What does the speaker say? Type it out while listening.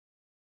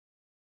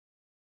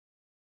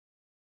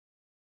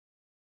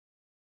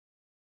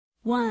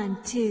1,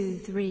 2,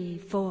 3,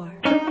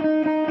 4.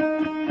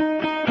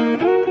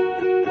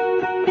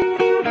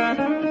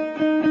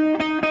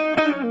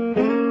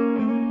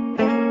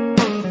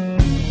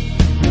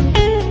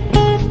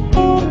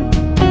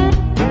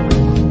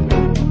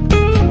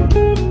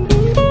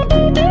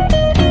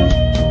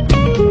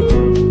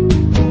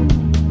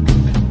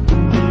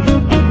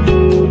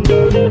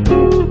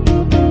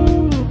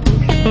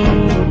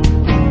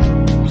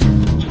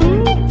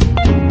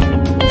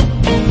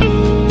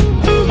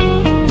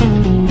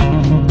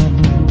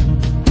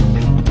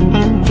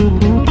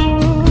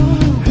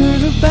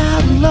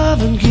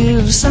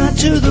 Sight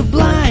to the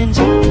blind.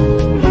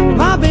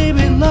 My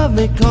baby love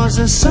me cause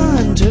the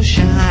sun to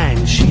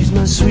shine. She's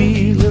my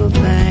sweet little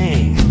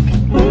thing.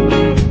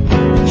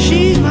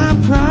 She's my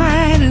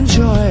pride and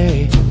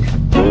joy.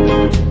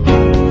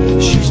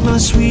 She's my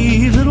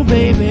sweet little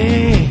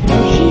baby.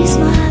 He's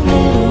my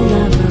little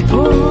lover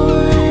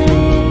boy.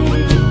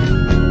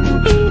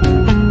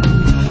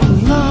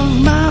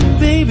 Love my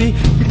baby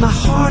with my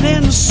heart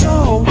and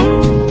soul.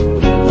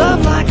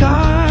 Love like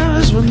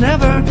ours will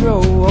never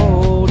grow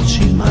old.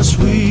 She's my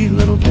sweet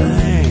little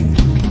thing.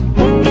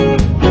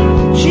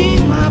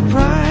 She's my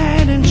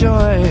pride and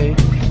joy.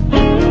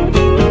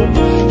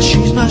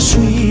 She's my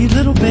sweet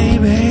little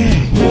baby.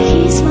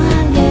 He's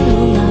my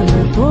little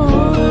lover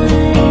boy.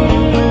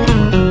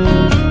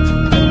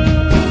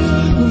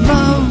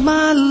 Love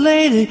my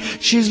lady,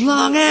 she's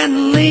long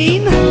and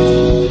lean.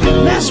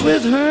 Mess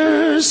with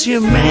her, see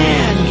a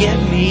man get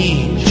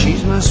mean.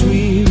 She's my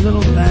sweet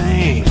little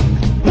thing.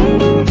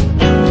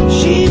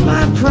 She's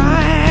my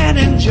pride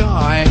and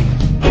joy.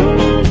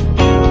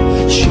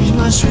 She's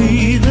my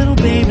sweet little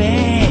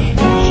baby.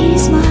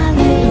 He's my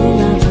little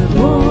lover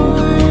boy.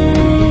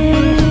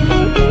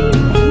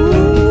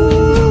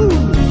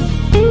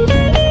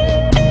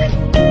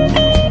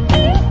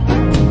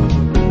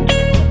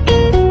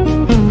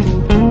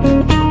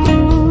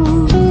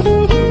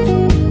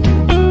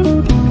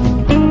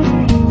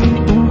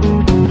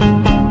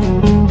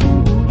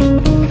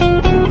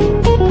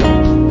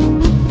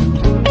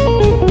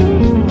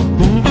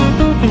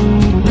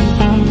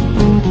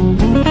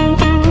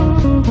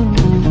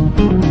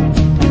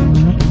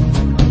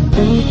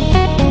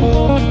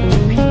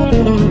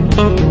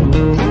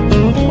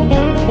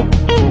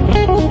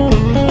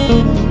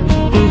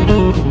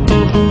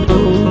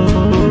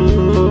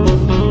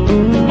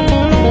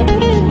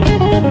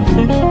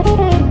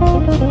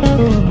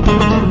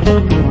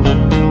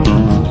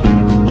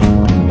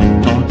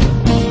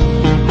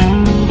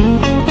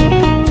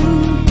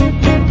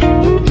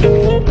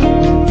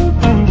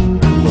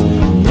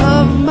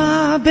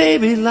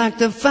 Baby like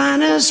the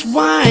finest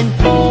wine.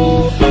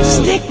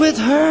 Stick with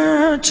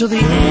her till the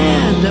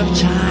end of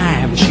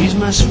time. She's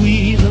my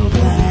sweet little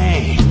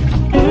thing.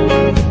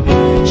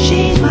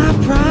 She's my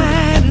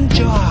pride and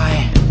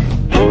joy.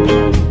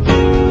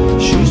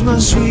 She's my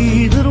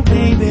sweet little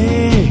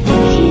baby.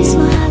 He's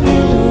my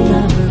little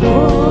lover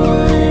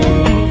boy.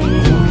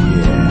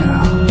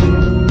 Yeah.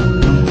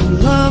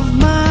 Love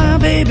my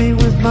baby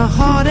with my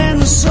heart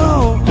and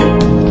soul.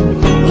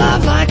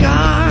 Love like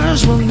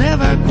ours will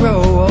never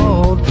grow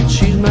old.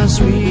 She's my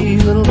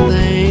sweet little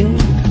thing.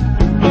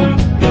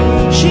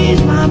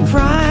 She's my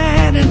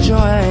pride and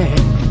joy.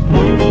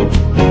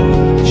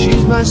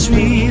 She's my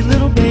sweet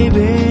little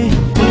baby.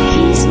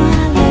 He's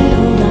my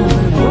little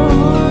lover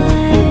boy.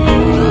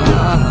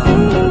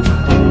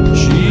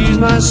 She's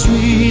my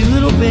sweet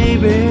little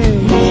baby.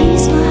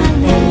 He's my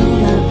little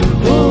lover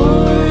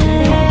boy.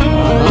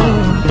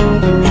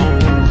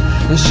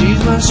 She's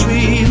my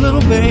sweet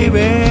little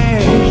baby.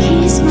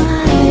 He's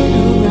my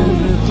little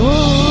lover boy.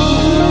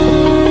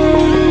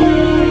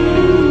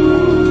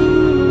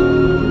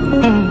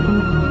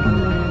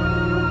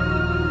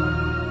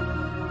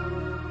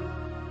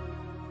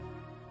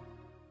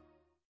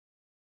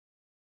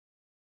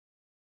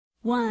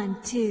 1,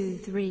 2,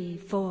 3,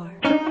 4.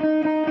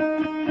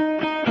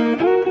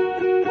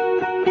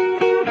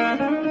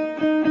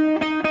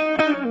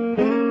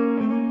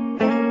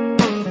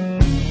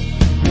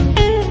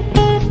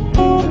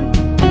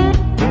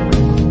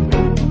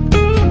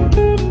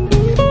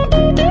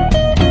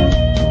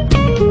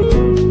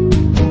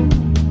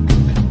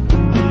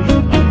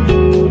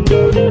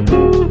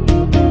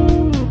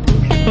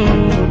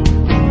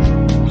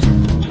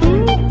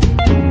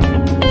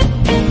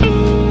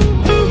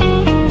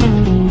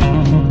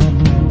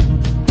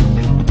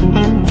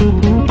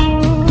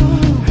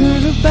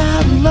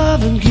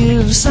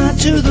 Sight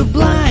to the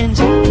blind.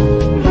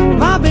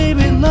 My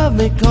baby love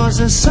me cause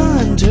the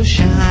sun to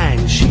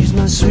shine. She's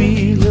my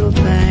sweet little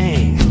thing.